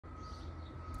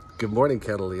Good morning,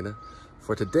 Catalina.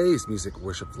 For today's music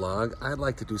worship vlog, I'd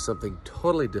like to do something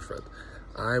totally different.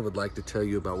 I would like to tell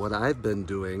you about what I've been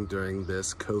doing during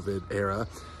this COVID era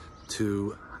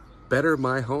to better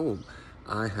my home.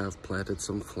 I have planted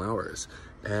some flowers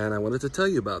and I wanted to tell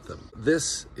you about them.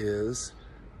 This is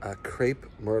a crepe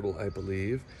myrtle, I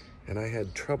believe, and I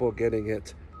had trouble getting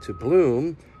it to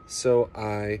bloom, so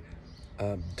I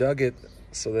dug it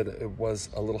so that it was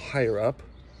a little higher up,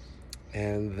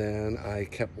 and then I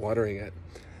kept watering it.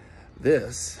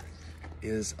 This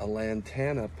is a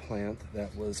lantana plant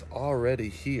that was already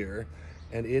here,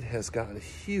 and it has gotten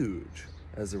huge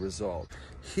as a result.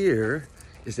 Here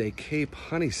is a Cape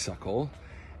honeysuckle,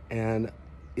 and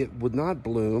it would not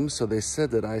bloom, so they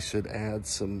said that I should add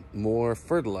some more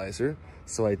fertilizer.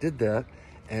 So I did that,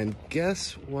 and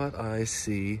guess what I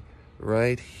see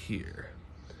right here?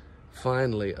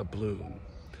 Finally a bloom.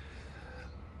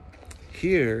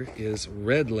 Here is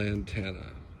red lantana.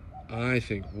 I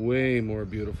think way more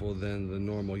beautiful than the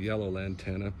normal yellow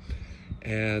lantana.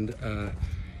 And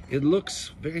it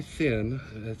looks very thin.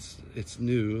 It's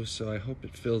new, so I hope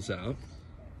it fills out.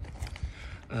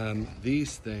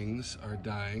 These things are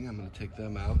dying. I'm going to take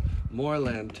them out. More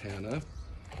lantana.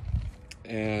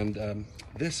 And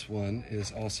this one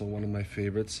is also one of my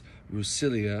favorites,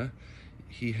 Rucilia.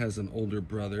 He has an older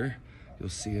brother. You'll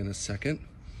see in a second.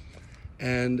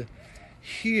 And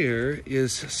here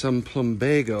is some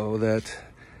plumbago that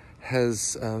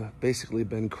has basically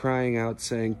been crying out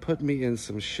saying, put me in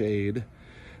some shade.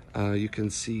 You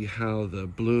can see how the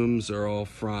blooms are all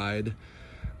fried,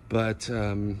 but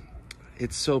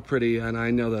it's so pretty, and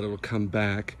I know that it will come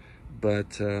back,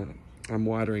 but I'm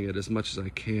watering it as much as I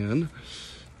can.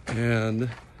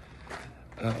 And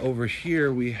over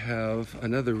here we have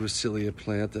another Rucilia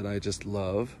plant that I just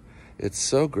love. It's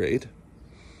so great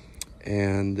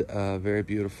and very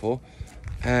beautiful.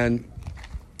 And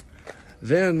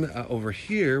then over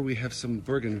here we have some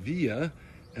bougainvillea,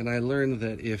 and I learned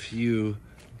that if you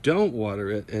don't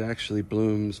water it, it actually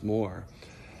blooms more.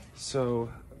 So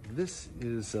this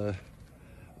is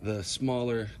the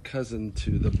smaller cousin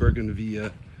to the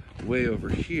bougainvillea way over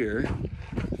here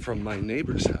from my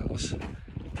neighbor's house,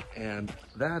 and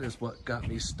that is what got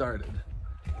me started.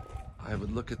 I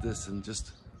would look at this and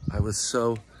I was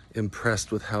so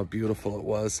impressed with how beautiful it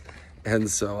was, and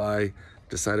so I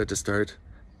decided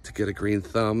to get a green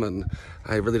thumb, and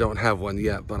I really don't have one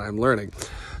yet, but I'm learning.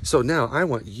 So now I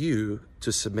want you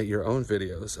to submit your own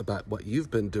videos about what you've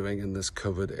been doing in this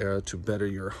COVID era to better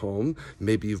your home.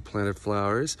 Maybe you've planted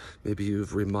flowers, maybe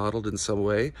you've remodeled in some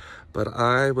way, but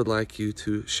I would like you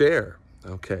to share.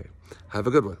 Okay, have a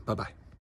good one. Bye-bye.